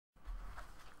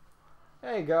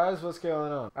Hey guys, what's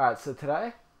going on? Alright, so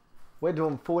today we're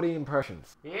doing 40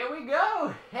 impressions. Here we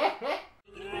go!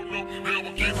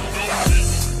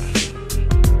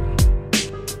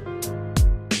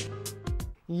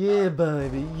 Yeah,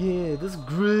 baby, yeah, this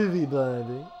groovy,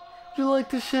 baby. You like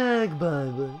to shag,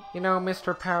 baby? You know,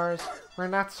 Mr. Powers, we're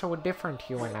not so different,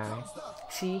 you and I.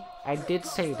 See, I did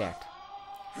say that.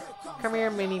 Come here,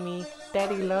 Mini-Me.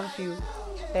 Daddy loves you.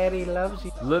 Daddy loves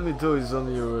you. Let me tell you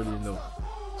something you already know.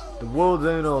 The world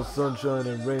ain't all sunshine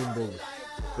and rainbows.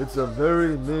 It's a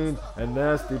very mean and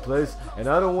nasty place, and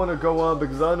I don't want to go on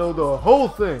because I know the whole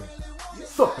thing.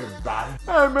 Suck it, buddy.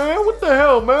 Hey, man, what the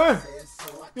hell, man?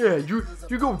 Yeah, you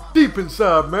go deep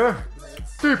inside, man.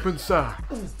 Deep inside.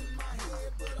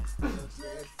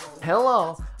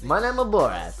 Hello, my name is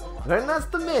Boris. Very nice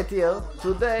to meet you.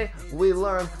 Today we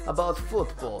learn about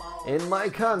football. In my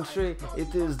country,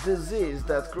 it is disease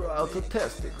that grow out a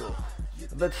testicle.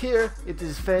 But here, it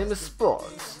is famous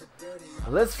sports.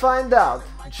 Let's find out.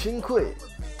 Cinque.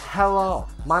 Hello,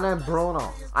 my name is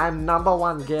Bruno. I'm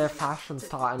 #1 gay fashion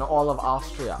star in all of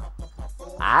Austria.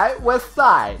 Alright, West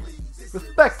Side.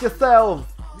 Respect yourselves.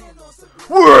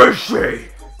 Where is she?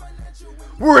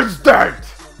 Where's that?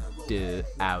 2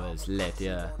 hours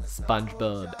later,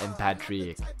 SpongeBob and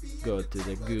Patrick go to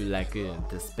the Goo Lagoon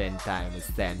to spend time with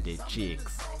Sandy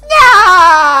Cheeks.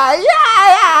 Yeah!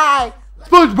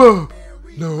 SpongeBob!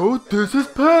 No, this is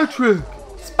Patrick!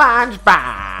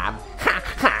 SpongeBob!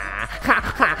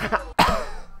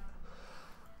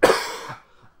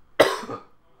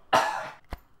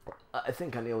 I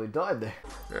think I nearly died there.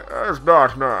 Yes,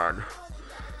 Batman.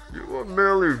 You were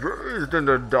merely raised in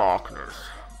the darkness.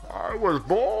 I was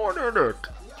born in it.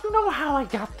 Do you know how I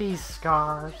got these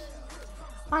scars?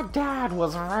 My dad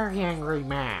was a very angry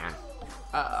man.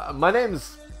 My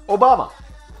name's Obama.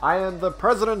 I am the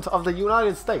President of the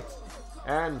United States.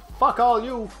 And fuck all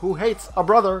you who hates a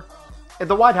brother in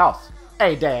the White House.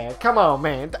 Hey, Dad, come on,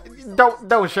 man.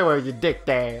 Don't show her your dick,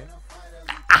 Dad.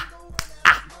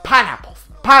 Pineapples!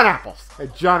 Pineapples! Hey,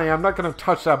 Johnny, I'm not gonna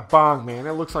touch that bong, man.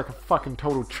 It looks like a fucking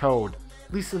total chode.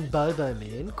 Listen, Bobo,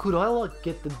 man, could I,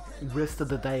 get the rest of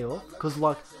the day off? Cause,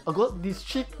 I got this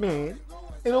chick, man,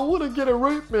 and I wanna get a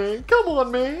root, man. Come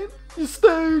on, man. You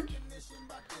stooge.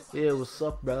 Yeah, what's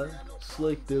up, bro?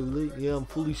 Sleek, dude. Yeah, I'm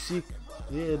fully sick.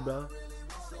 Yeah, bro.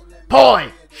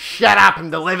 Boy, shut up and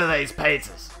deliver these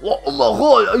pizzas. Oh my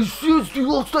god, I seriously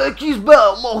lost that kiss, bro.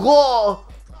 Oh my god.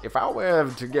 If I were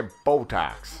ever to get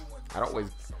Botox,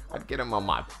 I'd get them on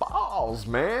my balls,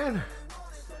 man.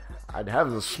 I'd have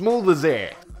them smooth as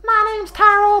air. My name's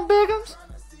Tyrone Biggums,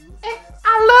 and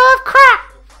I love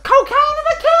crack. Cocaine in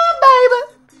a can, baby.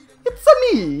 It's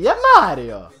me,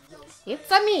 Mario. It's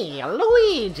me,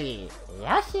 Luigi.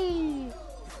 Yoshi.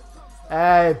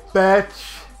 Hey,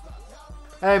 bitch.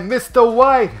 Hey, Mr.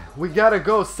 White, we gotta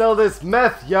go sell this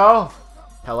meth, yo.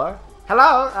 Hello?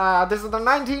 Hello, this is the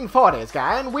 1940s,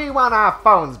 guy, and we want our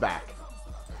phones back.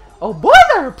 Oh boy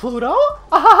there, Pluto.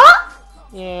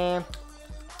 Yeah.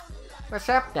 What's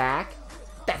up, Doc?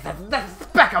 That's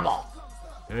despicable.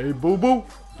 Hey, boo-boo,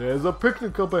 there's a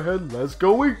picnic up ahead. Let's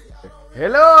go eat.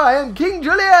 Hello, I am King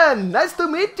Julian. Nice to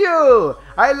meet you.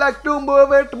 I like to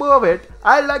move it, move it.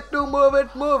 I like to move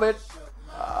it, move it.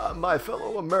 My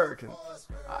fellow Americans,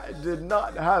 I did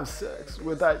not have sex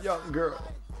with that young girl.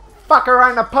 Fuck her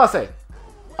in the pussy.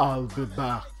 I'll be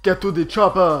back. Get to the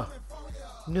chopper.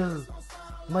 No,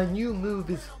 my new move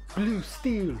is blue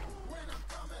steel.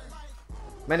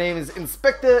 My name is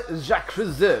Inspector Jacques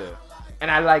Rizzo,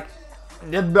 and I like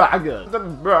The burger,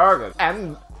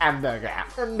 and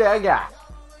burger.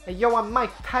 Hey, yo, I'm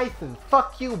Mike Tyson.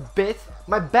 Fuck you, bitch.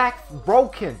 My back's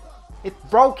broken. It's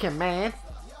broken, man.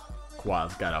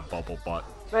 Qua's got a bubble butt.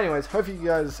 So anyways, hope you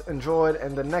guys enjoyed,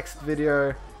 and the next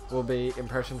video will be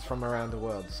impressions from around the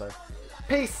world. So,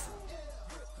 peace.